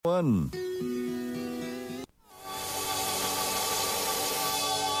One.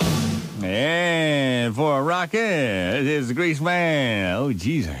 And for a rocket, it is the Greasman. Oh,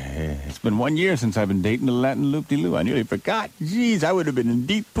 geez, it's been 1 year since I've been dating the Latin Loopdy Loo. I nearly forgot. Geez, I would have been in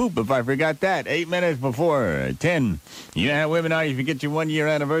deep poop if I forgot that. 8 minutes before 10. You know how women are. If you get your 1 year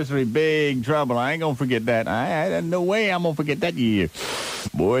anniversary, big trouble. I ain't gonna forget that. I no way I'm gonna forget that year.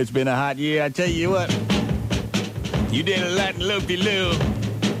 Boy, it's been a hot year. I tell you what. You did a Latin Loopdy Loo,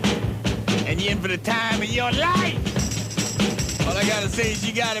 and you're in for the time of your life. All I gotta say is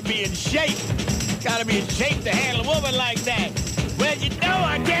you gotta be in shape. Gotta be in shape to handle a woman like that. Well, you know,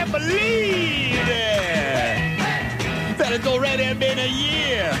 I can't believe that it's already been a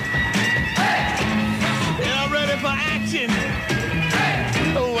year. And I'm ready for action.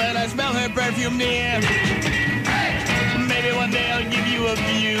 When I smell her perfume near, maybe one day I'll give you a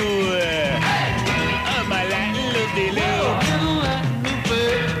view of my Latin Loopdy Loo.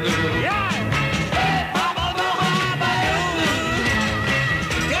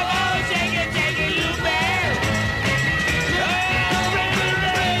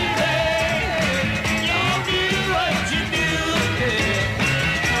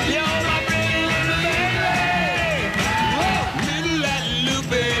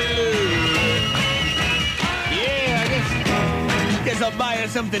 I'll buy her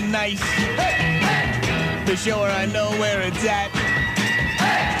something nice to show her I know where it's at.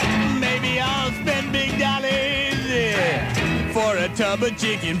 Maybe I'll spend big dollars for a tub of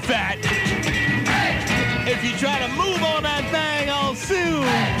chicken fat. If you try to move on that thing, I'll sue,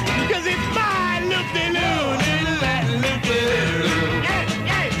 'cause it's my Loopdy Loo, little Latin Loopdy Loo.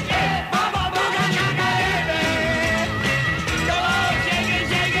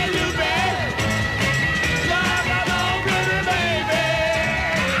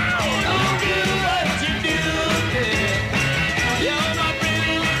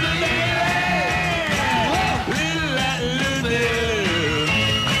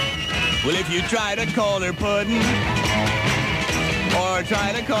 Well, if you try to call her pudding, or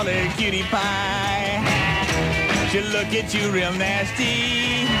try to call her cutie pie, she'll look at you real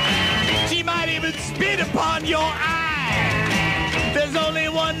nasty. She might even spit upon your eye. There's only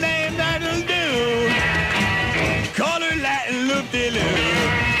one name that'll do. Call her Latin Loopdy Loo.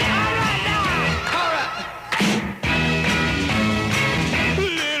 All right now. All right.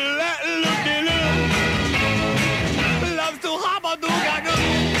 Little Latin Loopdy Loo loves to hop on the gaggle.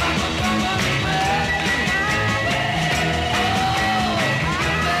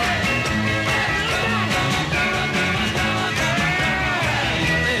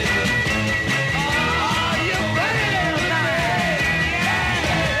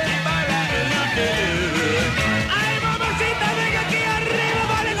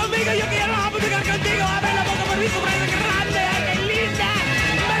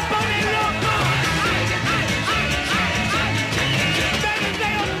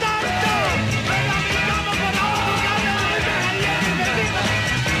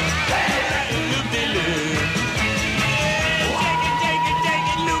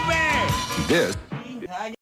 Yes.